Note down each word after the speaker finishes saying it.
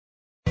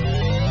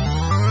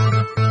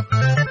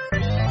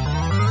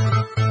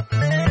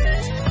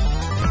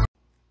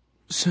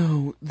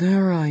So,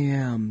 there I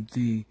am,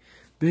 the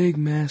big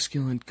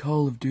masculine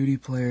Call of Duty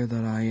player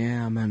that I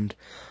am, and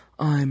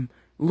I'm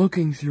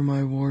looking through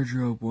my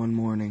wardrobe one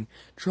morning,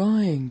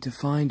 trying to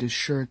find a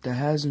shirt that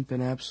hasn't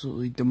been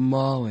absolutely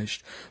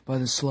demolished by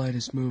the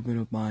slightest movement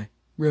of my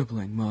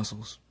rippling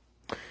muscles.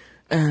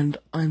 And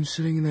I'm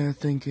sitting there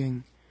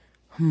thinking,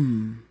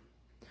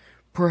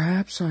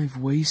 perhaps I've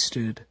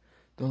wasted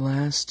the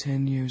last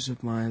 10 years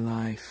of my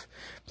life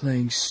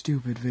playing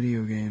stupid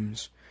video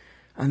games.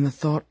 And the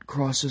thought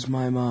crosses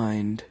my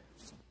mind,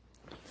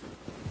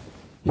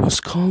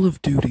 was Call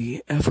of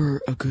Duty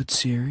ever a good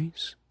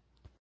series?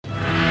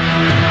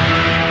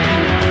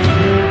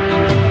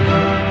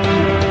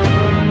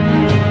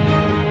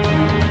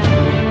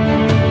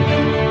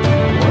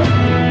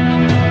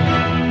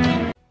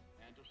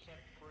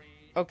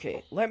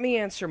 Okay, let me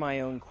answer my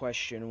own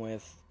question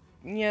with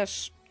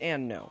yes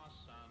and no.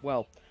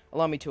 Well,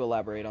 allow me to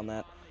elaborate on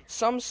that.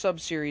 Some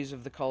sub-series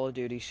of the Call of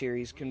Duty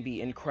series can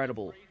be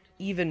incredible,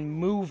 even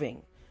moving,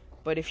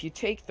 but if you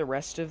take the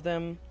rest of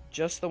them,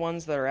 just the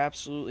ones that are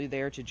absolutely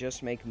there to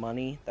just make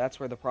money, that's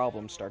where the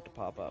problems start to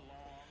pop up.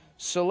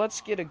 So let's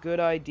get a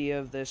good idea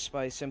of this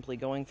by simply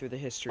going through the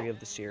history of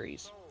the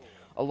series.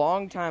 A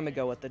long time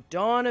ago, at the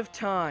dawn of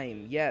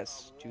time,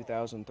 yes,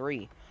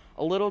 2003,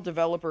 a little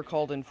developer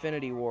called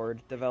Infinity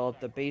Ward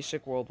developed a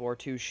basic World War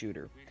II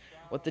shooter.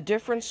 What the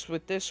difference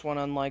with this one,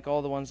 unlike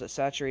all the ones that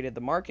saturated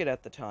the market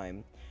at the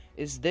time,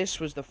 is this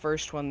was the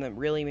first one that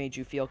really made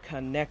you feel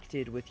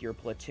connected with your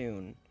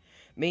platoon.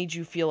 Made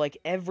you feel like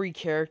every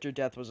character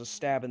death was a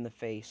stab in the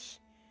face.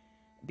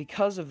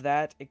 Because of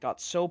that, it got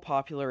so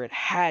popular it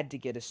had to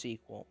get a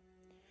sequel.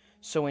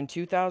 So in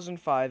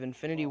 2005,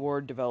 Infinity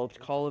Ward developed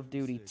Call of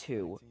Duty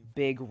 2,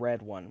 Big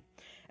Red One.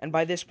 And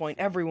by this point,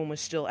 everyone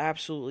was still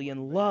absolutely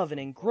in love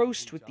and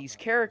engrossed with these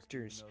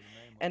characters,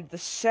 and the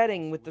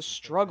setting with the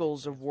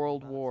struggles of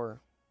World War.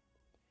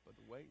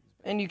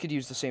 And you could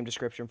use the same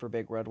description for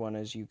Big Red One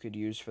as you could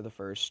use for the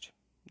first.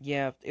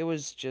 Yeah, it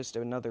was just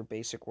another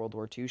basic World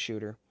War II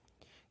shooter.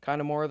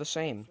 Kind of more of the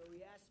same.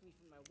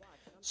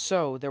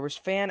 So, there was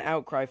fan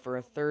outcry for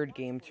a third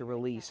game to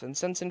release, and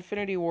since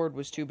Infinity Ward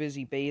was too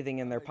busy bathing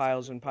in their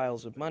piles and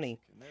piles of money,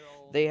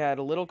 they had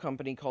a little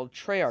company called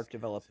Treyarch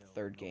develop the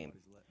third game.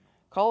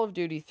 Call of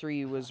Duty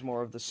 3 was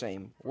more of the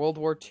same. World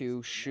War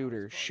II,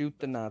 shooter, shoot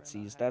the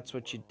Nazis, that's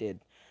what you did.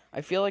 I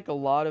feel like a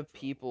lot of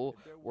people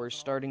were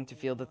starting to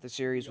feel that the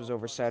series was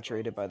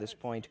oversaturated by this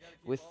point,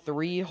 with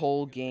 3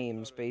 whole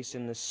games based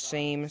in the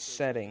same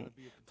setting,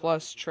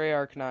 plus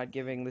Treyarch not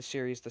giving the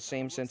series the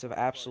same sense of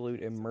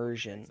absolute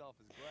immersion.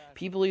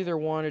 People either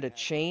wanted a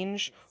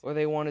change, or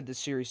they wanted the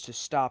series to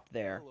stop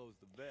there.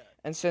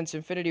 And since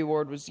Infinity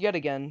Ward was yet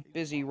again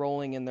busy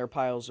rolling in their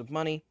piles of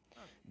money,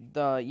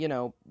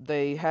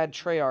 they had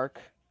Treyarch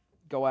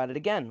go at it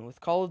again with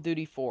Call of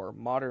Duty 4,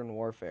 Modern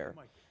Warfare.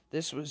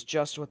 This was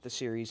just what the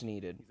series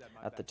needed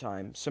at the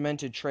time,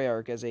 cemented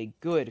Treyarch as a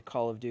good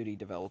Call of Duty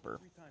developer.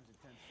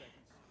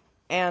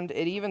 And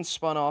it even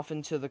spun off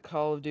into the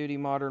Call of Duty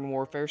Modern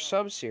Warfare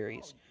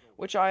sub-series,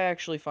 which I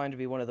actually find to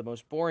be one of the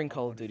most boring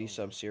Call of Duty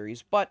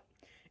sub-series, but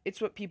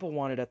it's what people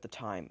wanted at the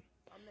time.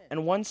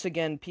 And once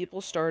again,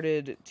 people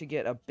started to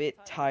get a bit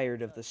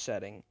tired of the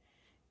setting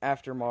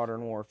after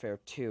Modern Warfare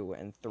 2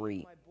 and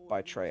 3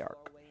 by Treyarch.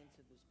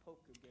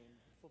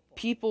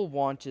 People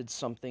wanted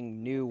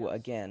something new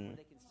again,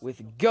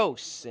 with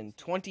Ghosts in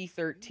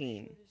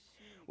 2013,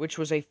 which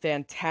was a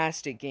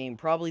fantastic game,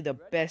 probably the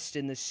best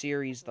in the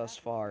series thus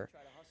far.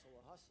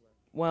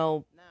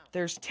 Well,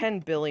 there's 10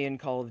 billion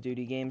Call of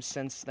Duty games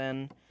since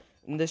then,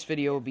 and this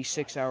video would be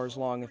 6 hours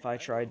long if I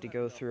tried to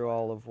go through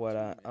all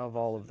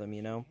of them,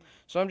 you know?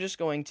 So I'm just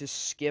going to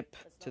skip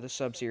to the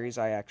sub-series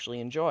I actually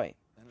enjoy.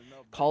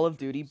 Call of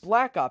Duty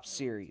Black Ops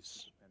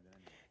series.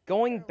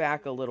 Going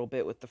back a little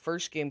bit with the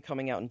first game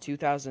coming out in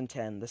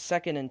 2010, the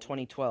second in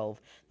 2012,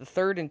 the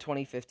third in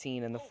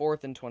 2015, and the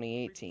fourth in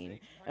 2018.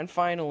 And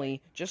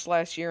finally, just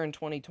last year in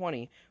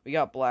 2020, we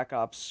got Black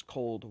Ops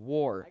Cold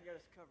War.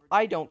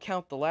 I don't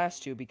count the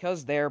last two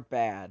because they're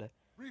bad.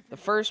 The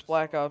first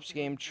Black Ops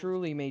game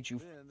truly made you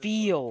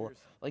feel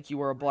like you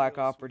were a Black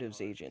Operatives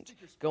agent,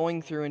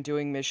 going through and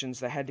doing missions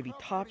that had to be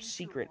top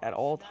secret at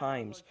all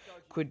times,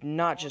 could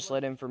not just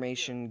let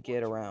information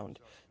get around.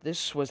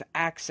 This was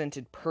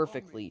accented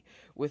perfectly,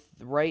 with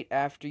right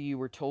after you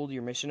were told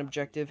your mission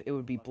objective, it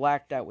would be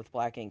blacked out with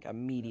black ink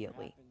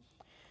immediately.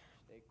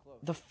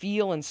 The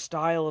feel and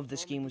style of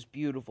this game was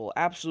beautiful,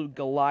 absolute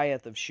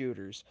Goliath of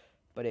shooters,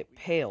 but it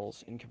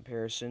pales in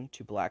comparison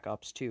to Black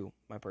Ops 2,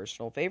 my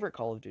personal favorite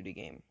Call of Duty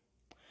game.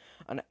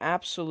 An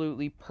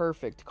absolutely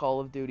perfect Call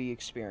of Duty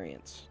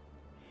experience,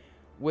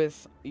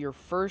 with your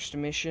first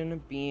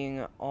mission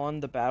being on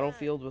the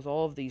battlefield with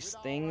all of these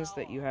things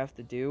that you have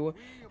to do,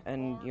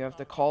 and you have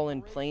to call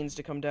in planes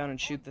to come down and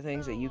shoot the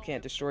things that you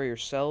can't destroy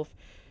yourself.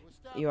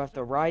 You have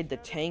to ride the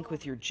tank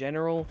with your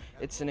general.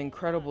 It's an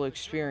incredible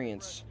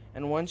experience.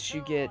 And once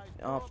you get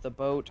off the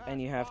boat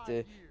and you have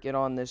to get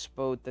on this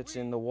boat that's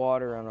in the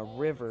water on a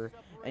river,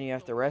 and you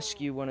have to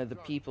rescue one of the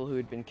people who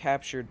had been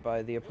captured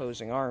by the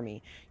opposing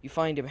army, you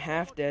find him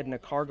half dead in a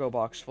cargo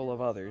box full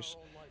of others.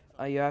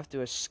 You have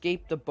to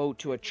escape the boat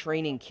to a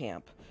training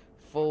camp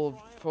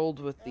filled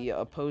with the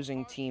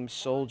opposing team's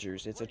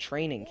soldiers. It's a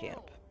training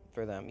camp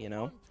for them, you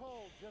know?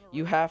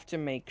 You have to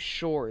make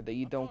sure that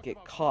you don't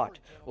get caught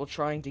while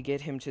trying to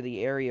get him to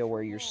the area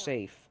where you're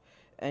safe.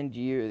 And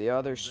you, the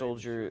other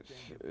soldier...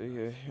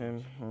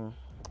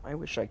 I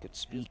wish I could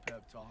speak.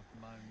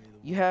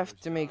 You have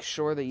to make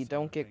sure that you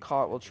don't get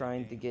caught while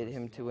trying to get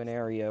him to an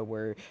area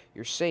where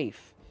you're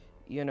safe.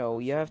 You know,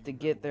 you have to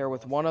get there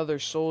with one other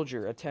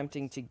soldier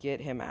attempting to get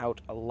him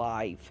out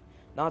alive.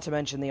 Not to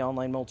mention the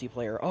online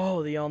multiplayer.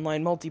 Oh, the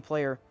online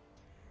multiplayer.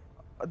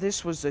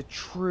 This was a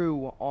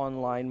true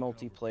online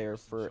multiplayer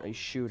for a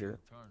shooter.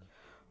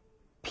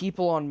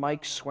 People on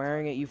mic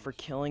swearing at you for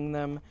killing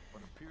them.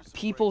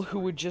 People who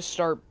would just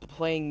start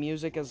playing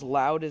music as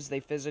loud as they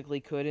physically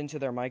could into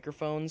their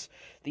microphones.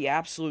 The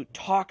absolute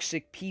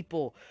toxic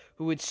people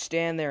who would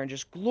stand there and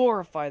just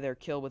glorify their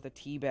kill with a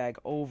teabag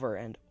over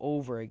and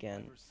over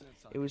again.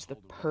 It was the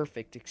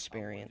perfect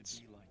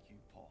experience.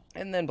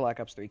 And then Black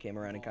Ops 3 came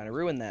around and kind of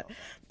ruined that.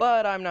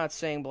 But I'm not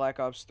saying Black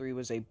Ops 3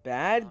 was a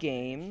bad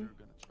game.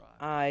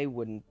 I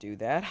wouldn't do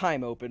that.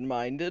 I'm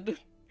open-minded.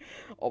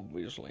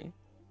 Obviously.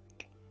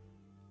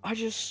 I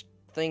just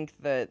think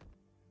that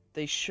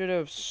they should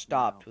have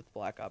stopped with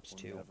Black Ops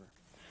 2.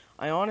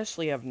 I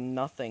honestly have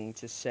nothing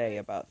to say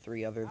about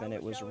 3 other than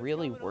it was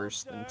really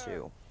worse than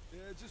 2.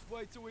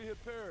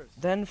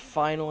 Then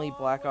finally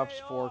Black Ops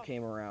 4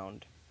 came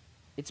around.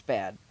 It's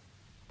bad.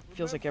 It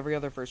feels like every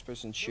other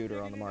first-person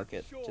shooter on the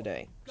market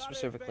today,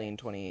 specifically in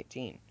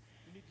 2018.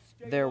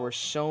 There were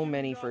so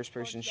many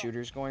first-person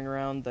shooters going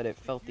around that it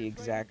felt the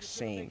exact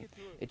same.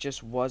 It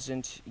just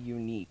wasn't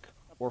unique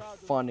or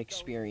fun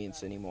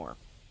experience anymore.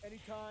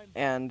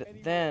 And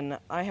then,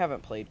 I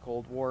haven't played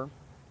Cold War,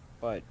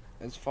 but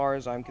as far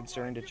as I'm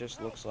concerned, it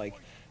just looks like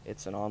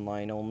it's an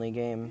online-only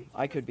game.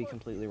 I could be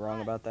completely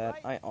wrong about that.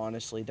 I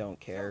honestly don't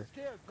care.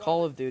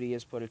 Call of Duty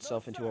has put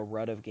itself into a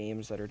rut of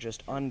games that are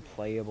just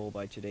unplayable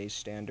by today's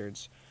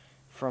standards.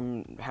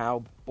 From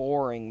how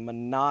boring,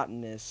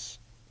 monotonous,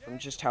 from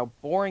just how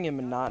boring and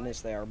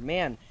monotonous they are.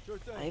 Man,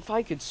 if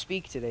I could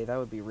speak today, that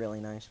would be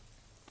really nice.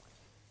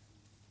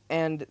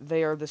 And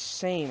they are the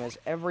same as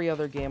every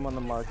other game on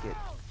the market.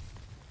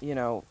 You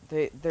know,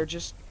 they're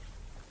just...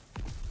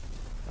 I'm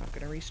not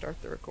gonna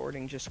restart the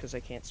recording just because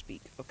I can't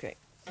speak. Okay.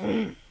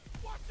 And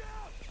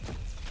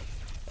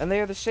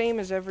they are the same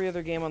as every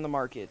other game on the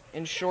market.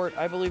 In short,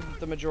 I believe that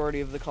the majority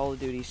of the Call of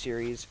Duty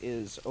series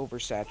is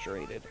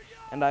oversaturated.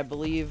 And I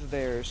believe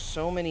there's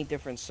so many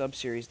different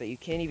sub-series that you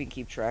can't even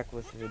keep track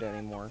with it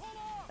anymore.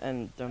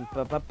 And...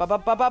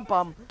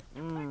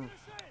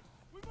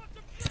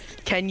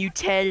 Can you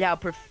tell how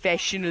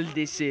professional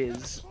this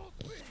is?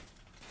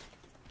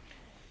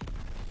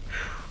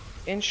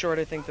 In short,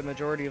 I think the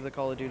majority of the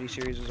Call of Duty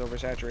series is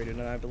oversaturated,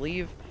 and I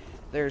believe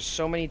there's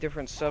so many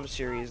different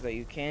sub-series that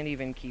you can't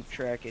even keep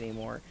track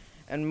anymore.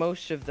 And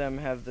most of them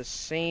have the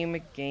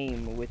same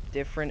game with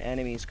different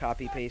enemies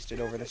copy-pasted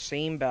over the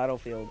same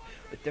battlefield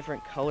with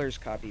different colors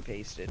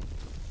copy-pasted.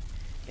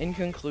 In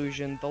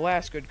conclusion, the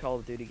last good Call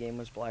of Duty game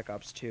was Black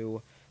Ops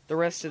 2. The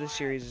rest of the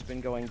series has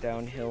been going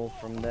downhill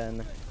from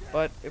then.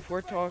 But if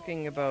we're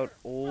talking about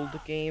old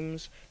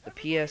games, the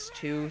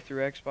PS2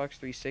 through Xbox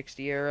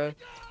 360 era,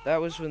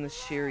 that was when the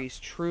series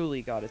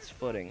truly got its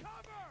footing.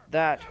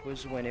 That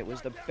was when it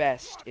was the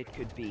best it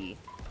could be.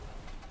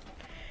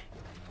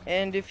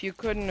 And if you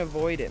couldn't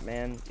avoid it,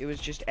 man, it was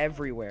just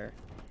everywhere.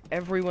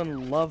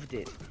 Everyone loved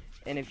it.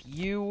 And if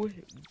you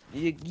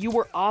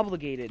were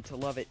obligated to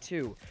love it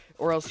too,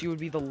 or else you would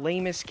be the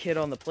lamest kid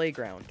on the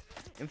playground.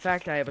 In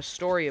fact, I have a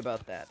story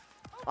about that.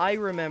 I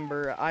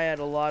remember I had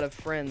a lot of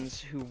friends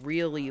who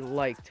really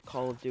liked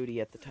Call of Duty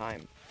at the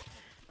time.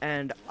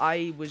 And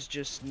I was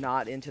just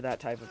not into that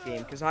type of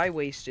game, because I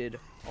wasted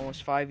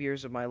almost 5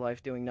 years of my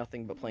life doing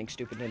nothing but playing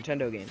stupid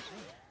Nintendo games.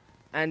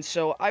 And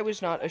so I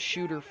was not a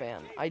shooter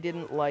fan. I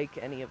didn't like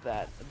any of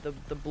that.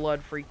 The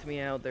blood freaked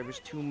me out. There was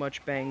too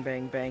much bang,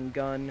 bang, bang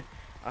gun.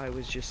 I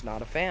was just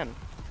not a fan.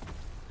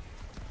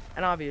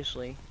 And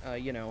obviously,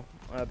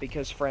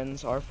 because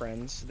friends are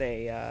friends,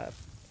 they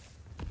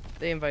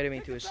invited me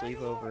to a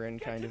sleepover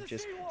and kind of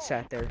just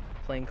sat there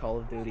playing Call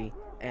of Duty.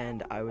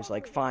 And I was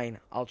like, fine,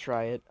 I'll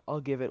try it.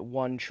 I'll give it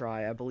one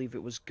try. I believe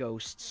it was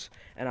Ghosts.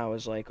 And I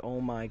was like, oh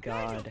my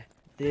god,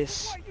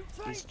 this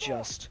is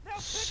just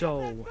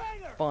so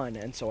fun.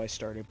 And so I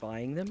started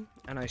buying them,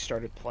 and I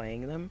started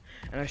playing them,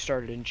 and I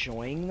started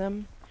enjoying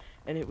them.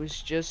 And it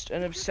was just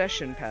an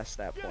obsession past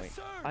that point.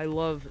 I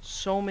love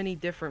so many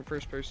different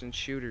first-person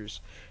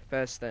shooters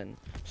past then.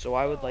 So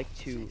I would like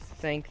to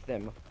thank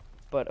them.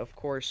 But of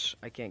course,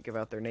 I can't give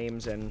out their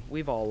names, and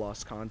we've all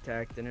lost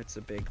contact, and it's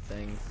a big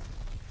thing.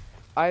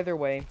 Either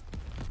way,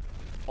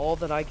 all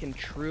that I can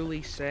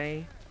truly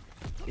say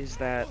is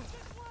that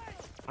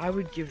I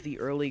would give the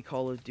early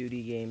Call of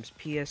Duty games,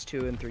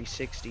 PS2 and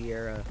 360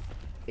 era,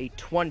 a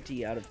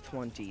 20 out of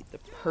 20. The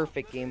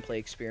perfect gameplay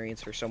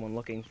experience for someone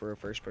looking for a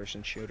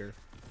first-person shooter.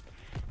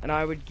 And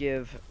I would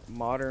give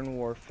Modern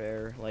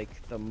Warfare,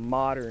 like the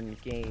modern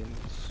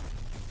games,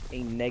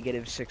 a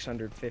negative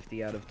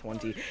 650 out of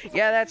 20.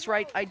 Yeah, that's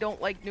right, I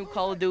don't like new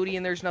Call of Duty,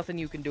 and there's nothing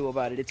you can do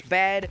about it. It's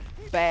bad,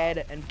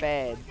 bad, and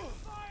bad.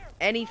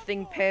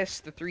 Anything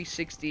past the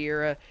 360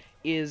 era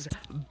is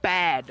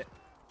bad.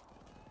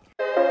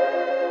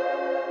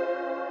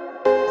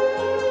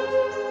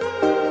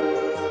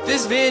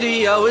 This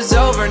video is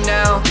over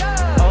now.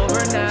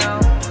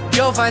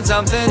 You'll find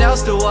something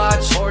else to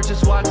watch, or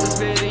just watch this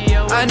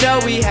video. I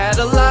know we had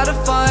a lot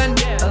of fun,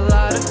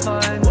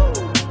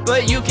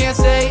 but you can't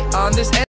stay on this